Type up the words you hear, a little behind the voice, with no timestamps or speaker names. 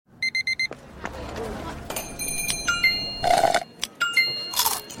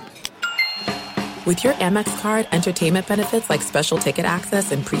With your Amex card, entertainment benefits like special ticket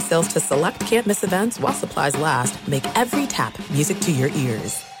access and pre-sales to select campus events while supplies last make every tap music to your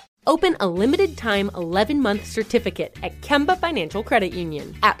ears. Open a limited-time 11-month certificate at Kemba Financial Credit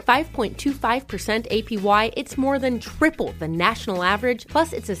Union. At 5.25% APY, it's more than triple the national average,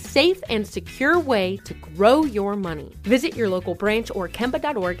 plus it's a safe and secure way to grow your money. Visit your local branch or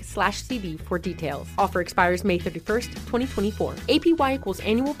kemba.org/cb for details. Offer expires May 31st, 2024. APY equals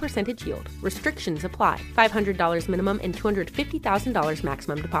annual percentage yield. Restrictions apply. $500 minimum and $250,000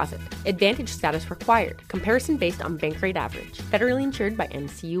 maximum deposit. Advantage status required. Comparison based on bank rate average. Federally insured by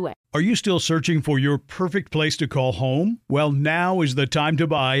NCUA. Are you still searching for your perfect place to call home? Well, now is the time to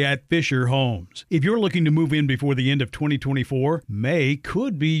buy at Fisher Homes. If you're looking to move in before the end of 2024, May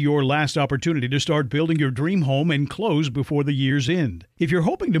could be your last opportunity to start building your dream home and close before the year's end. If you're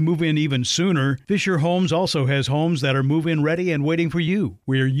hoping to move in even sooner, Fisher Homes also has homes that are move-in ready and waiting for you,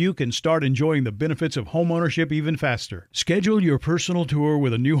 where you can start enjoying the benefits of homeownership even faster. Schedule your personal tour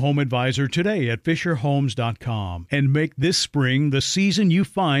with a new home advisor today at FisherHomes.com and make this spring the season you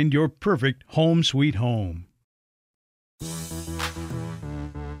find your perfect home sweet home.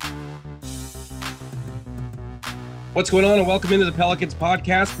 What's going on, and welcome into the Pelicans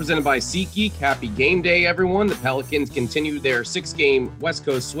podcast presented by SeatGeek. Happy game day, everyone. The Pelicans continue their 6-game West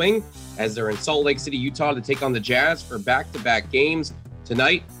Coast swing as they're in Salt Lake City, Utah to take on the Jazz for back-to-back games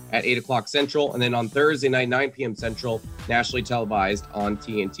tonight at 8 o'clock Central, and then on Thursday night, 9 p.m. Central, nationally televised on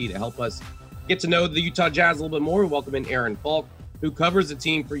TNT. To help us get to know the Utah Jazz a little bit more, we welcome in Aaron Falk, who covers the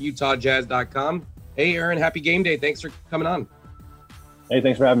team for UtahJazz.com. Hey, Aaron, happy game day. Thanks for coming on. Hey,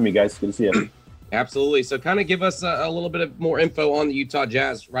 thanks for having me, guys. Good to see you. Absolutely. So kind of give us a little bit of more info on the Utah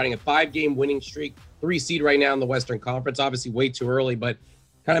Jazz, riding a 5-game winning streak, 3 seed right now in the Western Conference. Obviously way too early, but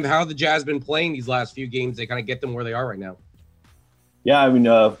kind of how the Jazz been playing these last few games. They kind of get them where they are right now. Yeah, I mean,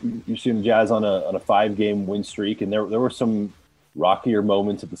 you've seen the Jazz on a 5-game win streak, and there were some rockier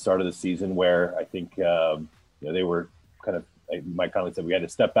moments at the start of the season where I think they were kind of, Mike Conley said, we had to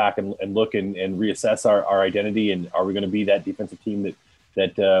step back and look and reassess our identity, and are we going to be that defensive team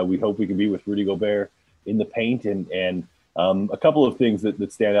that we hope we can be with Rudy Gobert in the paint, and a couple of things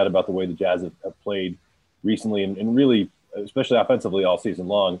that stand out about the way the Jazz have played recently, and really, especially offensively all season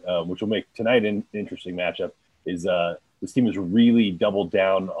long, which will make tonight an interesting matchup, is this team has really doubled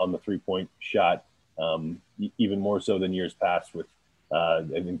down on the three-point shot, even more so than years past. With I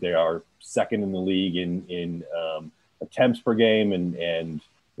think they are second in the league in attempts per game, and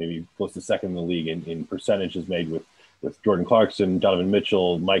maybe close to second in the league in percentages made with Jordan Clarkson, Donovan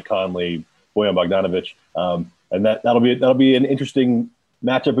Mitchell, Mike Conley, Bojan Bogdanovic. And that'll be an interesting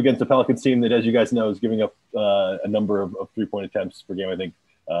matchup against the Pelicans team that, as you guys know, is giving up a number of 3-point attempts per game. I think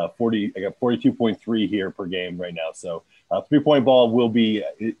I got 42.3 here per game right now. So 3-point ball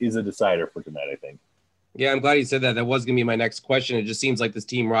is a decider for tonight, I think. Yeah, I'm glad you said that. That was going to be my next question. It just seems like this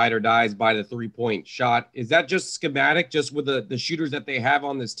team ride or dies by the 3-point shot. Is that just schematic, just with the shooters that they have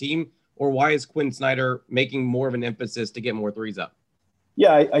on this team? Or why is Quinn Snyder making more of an emphasis to get more threes up?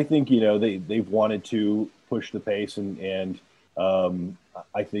 Yeah, I think, they've wanted to push the pace, and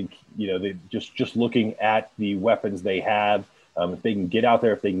I think, they just looking at the weapons they have, if they can get out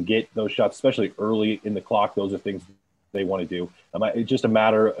there, if they can get those shots, especially early in the clock, those are things they want to do. It's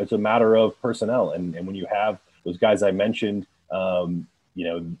a matter of personnel. And when you have those guys I mentioned, all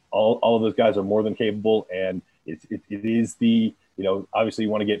of those guys are more than capable. And it is the, obviously you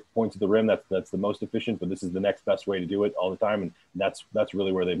want to get points at the rim. That's the most efficient, but this is the next best way to do it all the time. And that's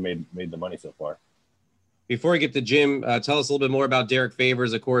really where they've made the money so far. Before we get to Jim, tell us a little bit more about Derek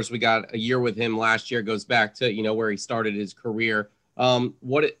Favors. Of course, we got a year with him last year. It goes back to, where he started his career.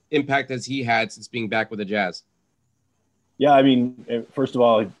 What impact has he had since being back with the Jazz? Yeah, I mean, first of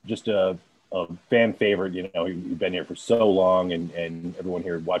all, just a fan favorite. He's been here for so long, and everyone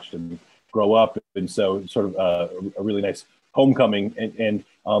here watched him grow up, and so sort of a really nice homecoming. And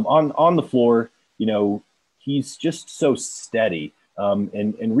on the floor, he's just so steady,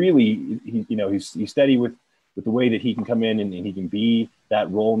 and really, he's steady with the way that he can come in and he can be that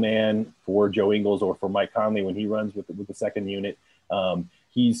role man for Joe Ingles or for Mike Conley when he runs with the second unit.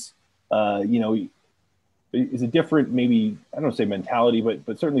 He's is a different, maybe, I don't want to say mentality,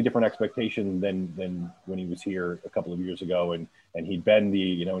 but certainly different expectation than when he was here a couple of years ago and he'd been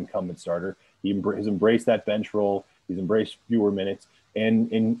the, incumbent starter. He has embraced that bench role. He's embraced fewer minutes.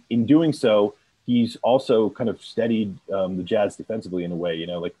 And in doing so, he's also kind of steadied the Jazz defensively in a way.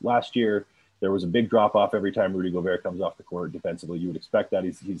 Like last year, there was a big drop off every time Rudy Gobert comes off the court defensively. You would expect that.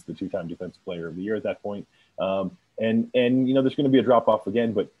 He's the 2-time defensive player of the year at that point. And there's going to be a drop off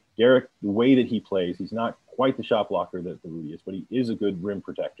again, but Derek, the way that he plays, he's not quite the shot blocker that Rudy is, but he is a good rim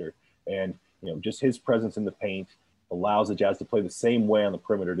protector. And just his presence in the paint allows the Jazz to play the same way on the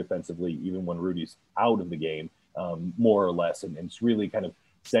perimeter defensively, even when Rudy's out of the game, more or less. And it's really kind of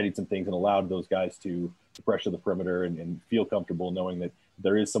steadied some things and allowed those guys to pressure the perimeter and feel comfortable knowing that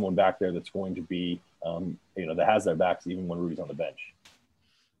there is someone back there that's going to be, that has their backs even when Rudy's on the bench.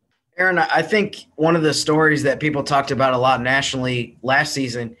 Aaron, I think one of the stories that people talked about a lot nationally last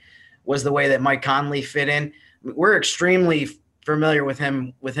season was the way that Mike Conley fit in. We're extremely familiar with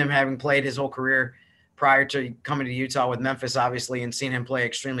him having played his whole career prior to coming to Utah with Memphis, obviously, and seeing him play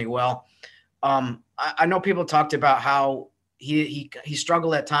extremely well. I know people talked about how he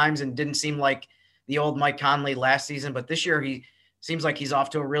struggled at times and didn't seem like the old Mike Conley last season, but this year he seems like he's off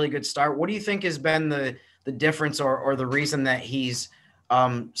to a really good start. What do you think has been the difference or the reason that he's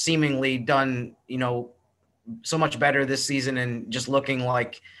seemingly done, so much better this season and just looking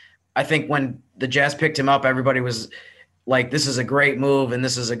like, I think when the Jazz picked him up, everybody was like, this is a great move and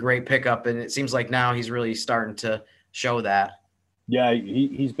this is a great pickup. And it seems like now he's really starting to show that. Yeah,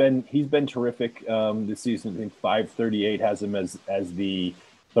 he's been terrific this season. I think 538 has him as the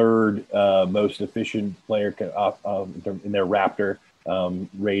third most efficient player in their Raptor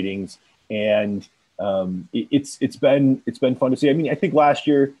ratings, and it's been fun to see. I mean, I think last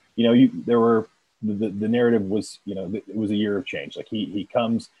year, there were the narrative was, it was a year of change. Like he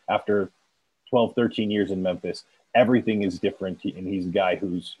comes after 12, 13 years in Memphis. Everything is different, and he's a guy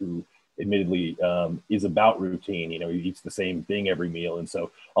who admittedly is about routine. He eats the same thing every meal, and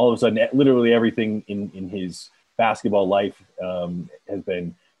so all of a sudden, literally everything in his basketball life has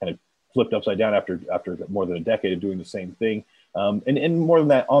been kind of flipped upside down after more than a decade of doing the same thing. And more than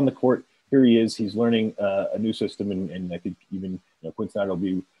that, on the court, here he is. He's learning a new system, and I think even Quinn Snyder will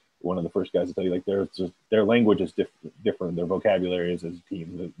be one of the first guys to tell you, like, their language is different, their vocabulary is as a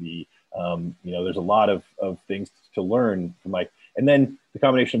team. There's a lot of things to learn from Mike. And then the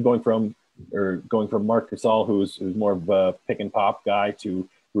combination of going from Marc Gasol, who's more of a pick and pop guy, to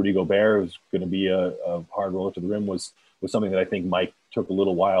Rudy Gobert, who's going to be a hard roller to the rim, was something that I think Mike took a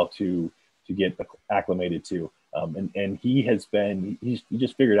little while to get acclimated to. And he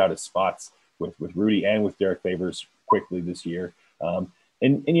just figured out his spots with Rudy and with Derek Favors quickly this year.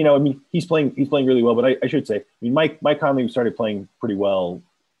 He's playing really well, but I should say, Mike Conley started playing pretty well.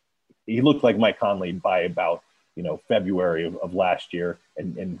 He looked like Mike Conley by about, February of last year,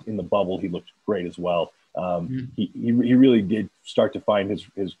 and in the bubble, he looked great as well. He really did start to find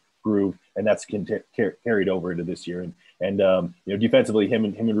his groove, and that's carried over into this year. And defensively, him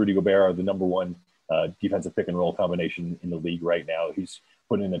and Rudy Gobert are the number one defensive pick and roll combination in the league right now. He's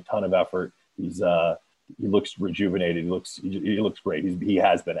putting in a ton of effort. He looks rejuvenated. He looks great. He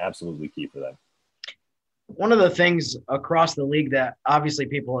has been absolutely key for them. One of the things across the league that obviously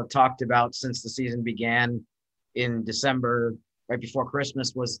people have talked about since the season began in December, right before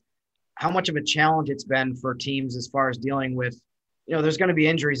Christmas, was how much of a challenge it's been for teams as far as dealing with, there's going to be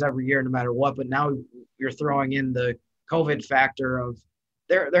injuries every year no matter what, but now you're throwing in the COVID factor of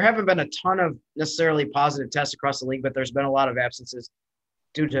there haven't been a ton of necessarily positive tests across the league, but there's been a lot of absences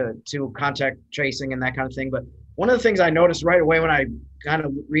due to contact tracing and that kind of thing. But one of the things I noticed right away when I kind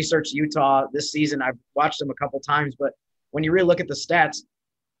of researched Utah this season, I've watched them a couple times, but when you really look at the stats,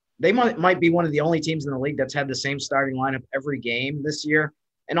 they might be one of the only teams in the league that's had the same starting lineup every game this year.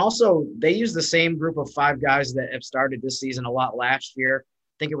 And also, they use the same group of 5 guys that have started this season a lot last year.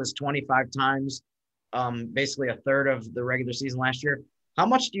 I think it was 25 times, basically a third of the regular season last year. How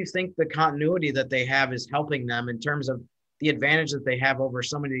much do you think the continuity that they have is helping them in terms of the advantage that they have over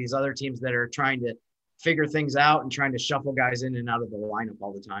so many of these other teams that are trying to figure things out and trying to shuffle guys in and out of the lineup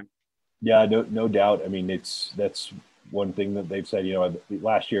all the time? Yeah, no doubt. I mean, that's one thing that they've said,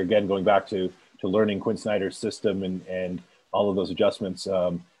 last year, again, going back to learning Quinn Snyder's system and all of those adjustments,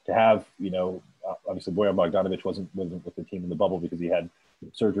 to have, obviously Bojan Bogdanovic wasn't with the team in the bubble because he had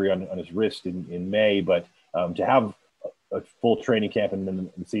surgery on his wrist in May, but to have a full training camp and then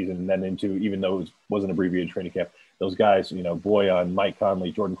the season, and then into, even though it wasn't abbreviated training camp, those guys, Bojan, Mike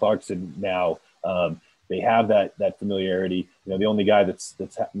Conley, Jordan Clarkson, now they have that familiarity. The only guy that's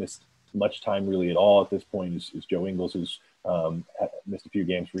missed much time really at all at this point is Joe Ingles, who's missed a few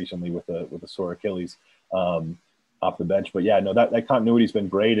games recently with a sore Achilles off the bench. But yeah, no, that continuity's been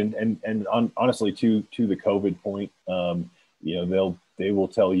great. And honestly, to the COVID point, they will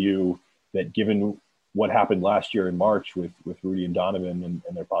tell you that given what happened last year in March with Rudy and Donovan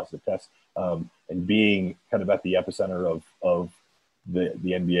and their positive tests, and being kind of at the epicenter of the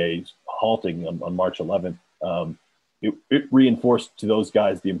NBA's halting on March 11th, it reinforced to those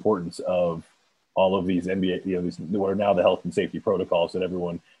guys the importance of all of these NBA, these what are now the health and safety protocols that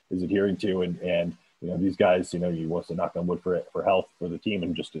everyone is adhering to. And these guys, you want to knock on wood for health for the team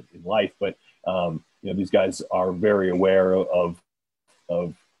and just in life, but these guys are very aware of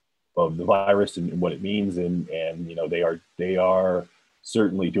the virus and what it means, and they are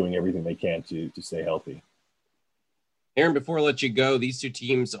certainly doing everything they can to stay healthy. Aaron, before I let you go, these two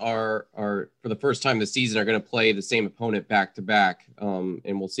teams are for the first time this season are going to play the same opponent back to back, and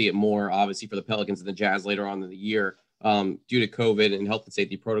we'll see it more obviously for the Pelicans and the Jazz later on in the year due to COVID and health and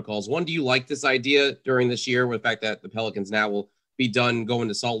safety protocols. One, do you like this idea during this year with the fact that the Pelicans now will be done going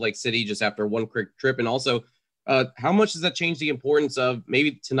to Salt Lake City just after one quick trip? And also, how much does that change the importance of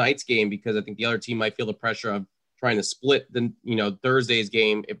maybe tonight's game? Because I think the other team might feel the pressure of trying to split the Thursday's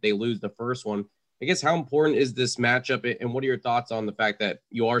game if they lose the first one. I guess how important is this matchup, and what are your thoughts on the fact that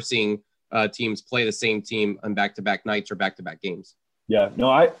you are seeing teams play the same team on back-to-back nights or back-to-back games? Yeah, no,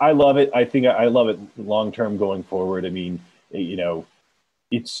 I love it. I think I love it long-term going forward. I mean,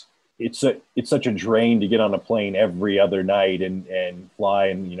 it's such a drain to get on a plane every other night and fly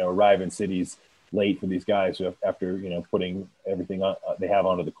and, arrive in cities late for these guys after, putting everything they have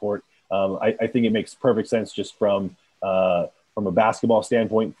onto the court. I think it makes perfect sense just from a basketball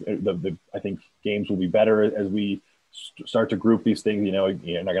standpoint. I think games will be better as we start to group these things. You're not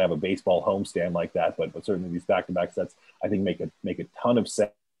going to have a baseball homestand like that, but certainly these back-to-back sets, I think make a ton of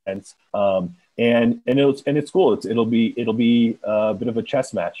sense. And it's cool. It'll be a bit of a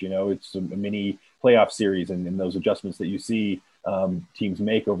chess match. It's a mini playoff series, and those adjustments that you see teams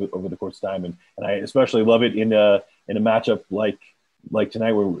make over the course of time. And I especially love it in a matchup like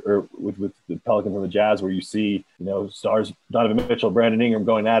tonight with the Pelicans and the Jazz, where you see, stars Donovan Mitchell, Brandon Ingram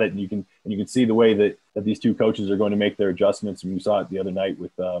going at it, and you can see the way that these two coaches are going to make their adjustments. And you saw it the other night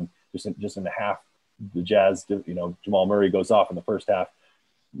with just in the half, the Jazz, Jamal Murray goes off in the first half,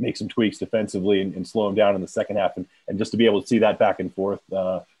 make some tweaks defensively and slow him down in the second half. And just to be able to see that back and forth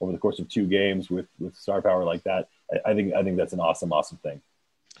over the course of two games with star power like that, I think that's an awesome thing.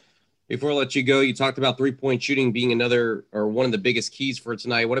 Before I let you go, you talked about three-point shooting being another or one of the biggest keys for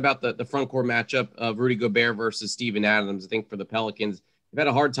tonight. What about the front court matchup of Rudy Gobert versus Steven Adams? I think for the Pelicans, they've had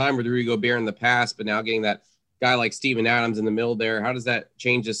a hard time with Rudy Gobert in the past, but now getting that guy like Steven Adams in the middle there, how does that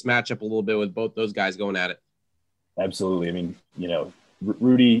change this matchup a little bit with both those guys going at it? Absolutely. I mean,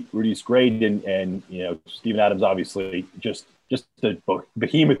 Rudy's great, and Steven Adams obviously just a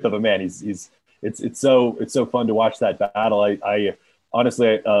behemoth of a man. It's so fun to watch that battle. I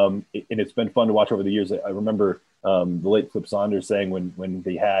honestly, and it's been fun to watch over the years. I remember the late Flip Saunders saying when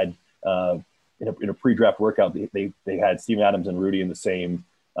they had in a pre-draft workout, they had Steven Adams and Rudy in the same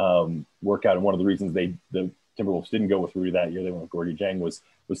workout, and one of the reasons the Timberwolves didn't go with Rudy that year, they went with Gorgui Dieng, was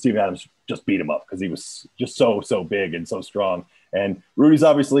Steven Adams just beat him up because he was just so big and so strong. And Rudy's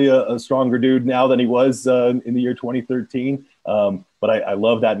obviously a stronger dude now than he was in the year 2013. But I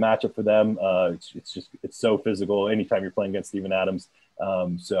love that matchup for them. It's so physical anytime you're playing against Steven Adams.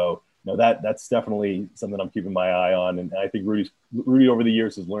 That's definitely something I'm keeping my eye on. And I think Rudy over the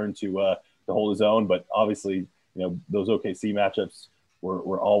years has learned to hold his own. But obviously, those OKC matchups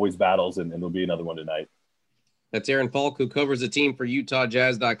were always battles, and there'll be another one tonight. That's Aaron Falk, who covers the team for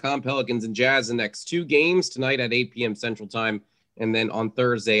UtahJazz.com. Pelicans and Jazz the next two games tonight at 8 p.m. Central Time, and then on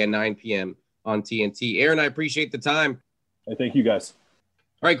Thursday at 9 p.m. on TNT. Aaron, I appreciate the time. Hey, thank you, guys.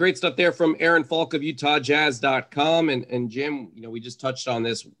 All right, great stuff there from Aaron Falk of UtahJazz.com. And Jim, we just touched on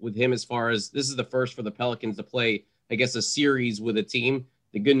this with him as far as this is the first for the Pelicans to play, I guess, a series with a team.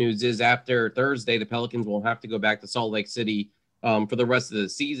 The good news is after Thursday, the Pelicans won't have to go back to Salt Lake City for the rest of the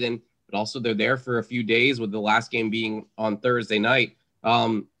season. But also they're there for a few days with the last game being on Thursday night.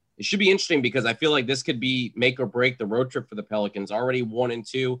 It should be interesting because I feel like this could be make or break the road trip for the Pelicans. Already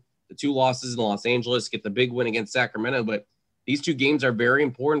 1-2, the two losses in Los Angeles, get the big win against Sacramento. But these two games are very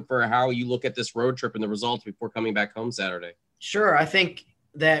important for how you look at this road trip and the results before coming back home Saturday. Sure. I think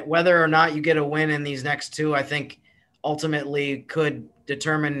that whether or not you get a win in these next two, I think ultimately could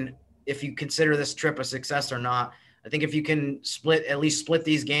determine if you consider this trip a success or not. I think if you can at least split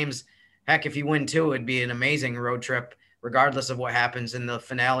these games, heck, if you win two, it'd be an amazing road trip, regardless of what happens in the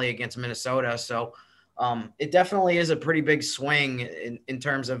finale against Minnesota. So it definitely is a pretty big swing in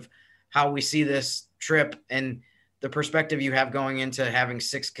terms of how we see this trip and the perspective you have going into having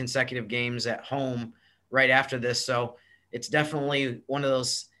 6 consecutive games at home right after this. So it's definitely one of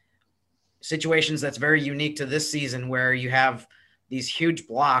those situations that's very unique to this season where you have these huge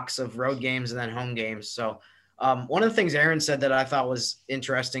blocks of road games and then home games. So one of the things Aaron said that I thought was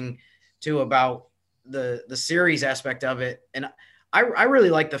interesting too about the series aspect of it. And I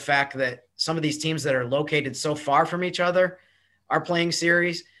really like the fact that some of these teams that are located so far from each other are playing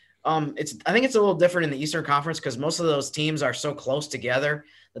series. I think it's a little different in the Eastern Conference because most of those teams are so close together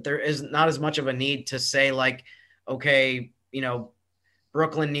that there is not as much of a need to say like, okay,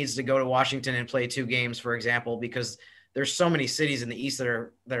 Brooklyn needs to go to Washington and play 2 games, for example, because there's so many cities in the East that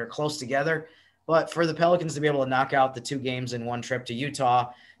are close together. But for the Pelicans to be able to knock out the 2 games in one trip to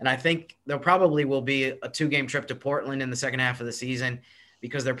Utah, and I think there probably will be a 2-game trip to Portland in the second half of the season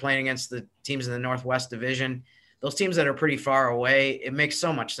because they're playing against the teams in the Northwest Division. Those teams that are pretty far away, it makes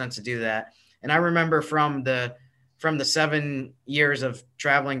so much sense to do that. And I remember from the 7 years of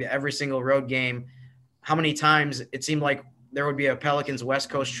traveling to every single road game, how many times it seemed like there would be a Pelicans West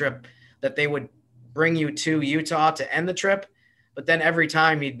Coast trip that they would bring you to Utah to end the trip. But then every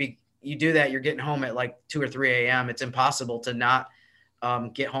time you do that, you're getting home at like 2 or 3 a.m. It's impossible to not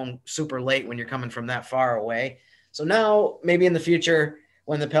get home super late when you're coming from that far away. So now maybe in the future,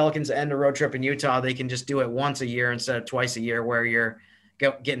 when the Pelicans end a road trip in Utah, they can just do it once a year instead of twice a year where you're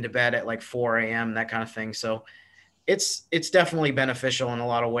getting to bed at like 4 a.m., that kind of thing. So it's definitely beneficial in a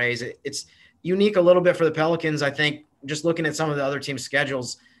lot of ways. It's unique a little bit for the Pelicans. I think just looking at some of the other teams'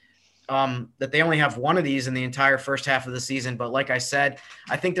 schedules, that they only have one of these in the entire first half of the season. But like I said,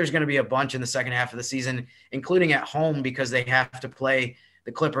 I think there's going to be a bunch in the second half of the season, including at home, because they have to play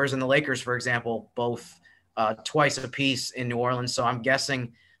the Clippers and the Lakers, for example, both twice a piece in New Orleans. So I'm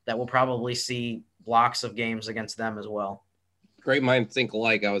guessing that we'll probably see blocks of games against them as well. Great minds think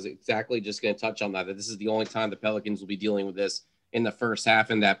alike. I was exactly just going to touch on that this is the only time the Pelicans will be dealing with this in the first half,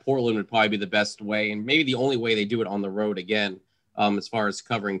 and that Portland would probably be the best way and maybe the only way they do it on the road again, as far as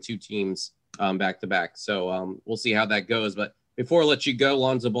covering 2 teams back to back. So we'll see how that goes. But before I let you go,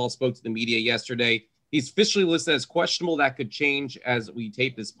 Lonzo Ball spoke to the media yesterday. He's officially listed as questionable. That could change as we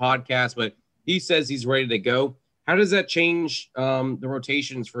tape this podcast, but he says he's ready to go. How does that change the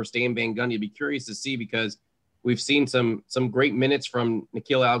rotations for Stan Van Gundy? I'd be curious to see, because we've seen some great minutes from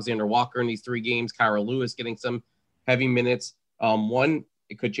Nickeil Alexander-Walker in these 3 games. Kira Lewis getting some heavy minutes. One,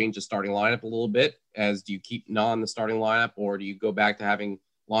 it could change the starting lineup a little bit. As do you keep Na in the starting lineup, or do you go back to having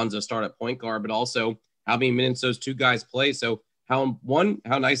Lonzo start at point guard? But also, how many minutes those 2 guys play? So how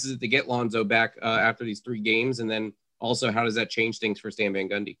nice is it to get Lonzo back after these 3 games? And then also, how does that change things for Stan Van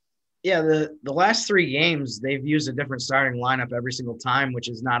Gundy? Yeah, the last 3 games, they've used a different starting lineup every single time, which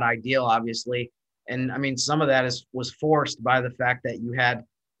is not ideal, obviously. And, I mean, some of that was forced by the fact that you had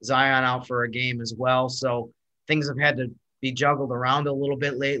Zion out for a game as well. So things have had to be juggled around a little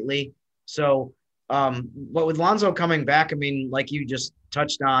bit lately. So, but with Lonzo coming back, I mean, like you just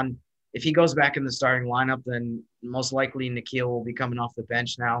touched on, if he goes back in the starting lineup, then most likely Nickeil will be coming off the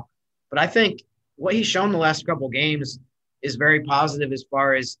bench now. But I think what he's shown the last couple of games is very positive as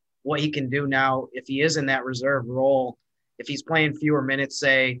far as what he can do now if he is in that reserve role, if he's playing fewer minutes,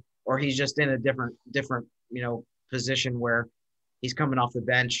 say, or he's just in a different, position where he's coming off the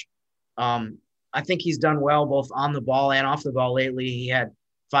bench. I think he's done well both on the ball and off the ball lately. He had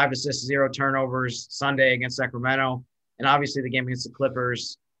 5 assists, 0 turnovers Sunday against Sacramento. And obviously the game against the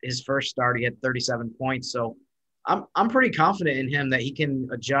Clippers, his first start, he had 37 points. So I'm pretty confident in him that he can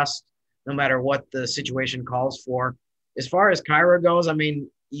adjust no matter what the situation calls for. As far as Kira goes, I mean,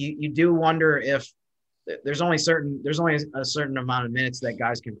 you do wonder if there's only a certain amount of minutes that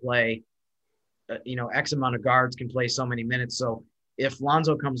guys can play. X amount of guards can play so many minutes. So if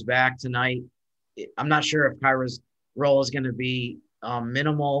Lonzo comes back tonight, I'm not sure if Kyra's role is going to be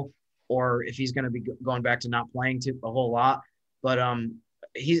minimal or if he's going to be going back to not playing a whole lot. But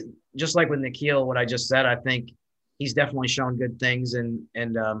he's just like with Nickeil, what I just said, I think he's definitely shown good things. And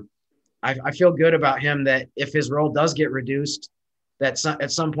I feel good about him that if his role does get reduced, that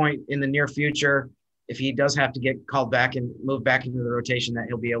at some point in the near future, if he does have to get called back and move back into the rotation, that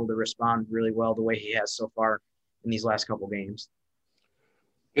he'll be able to respond really well the way he has so far in these last couple games.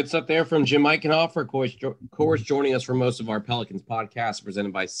 Good stuff there from Jim Eichenhofer, of course, joining us for most of our Pelicans podcasts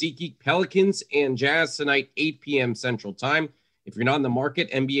presented by SeatGeek. Pelicans and Jazz tonight, 8 p.m. Central Time. If you're not in the market,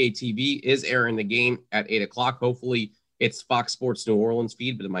 NBA TV is airing the game at 8 o'clock. Hopefully it's Fox Sports New Orleans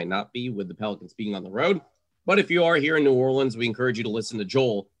feed, but it might not be with the Pelicans being on the road. But if you are here in New Orleans, we encourage you to listen to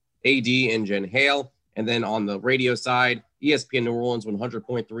Joel, AD, and Jen Hale. And then on the radio side, ESPN New Orleans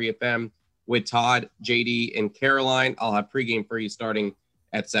 100.3 FM with Todd, JD, and Caroline. I'll have pregame for you starting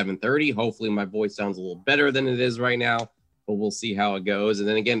at 7:30. Hopefully my voice sounds a little better than it is right now, but we'll see how it goes. And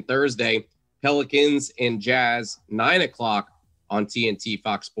then again, Thursday, Pelicans and Jazz, 9 o'clock on TNT,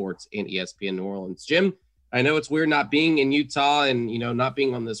 Fox Sports, and ESPN New Orleans. Jim, I know it's weird not being in Utah and, not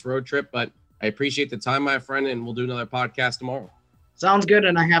being on this road trip, but I appreciate the time, my friend, and we'll do another podcast tomorrow. Sounds good.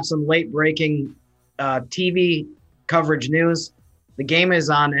 And I have some late breaking TV coverage news. The game is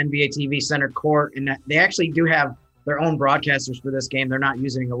on NBA TV Center Court, and they actually do have their own broadcasters for this game. They're not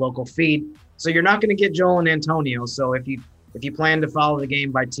using a local feed. So you're not going to get Joel and Antonio. So if you plan to follow the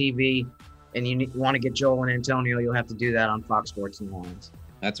game by TV and you want to get Joel and Antonio, you'll have to do that on Fox Sports New Orleans.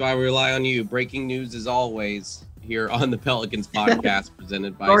 That's why we rely on you. Breaking news as always here on the Pelicans podcast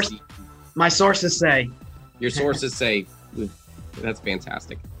presented by My sources say. Your sources say. That's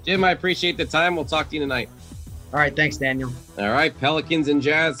fantastic. Jim, I appreciate the time. We'll talk to you tonight. All right. Thanks, Daniel. All right. Pelicans and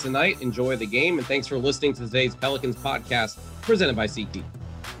Jazz tonight. Enjoy the game. And thanks for listening to today's Pelicans podcast presented by SeatGeek.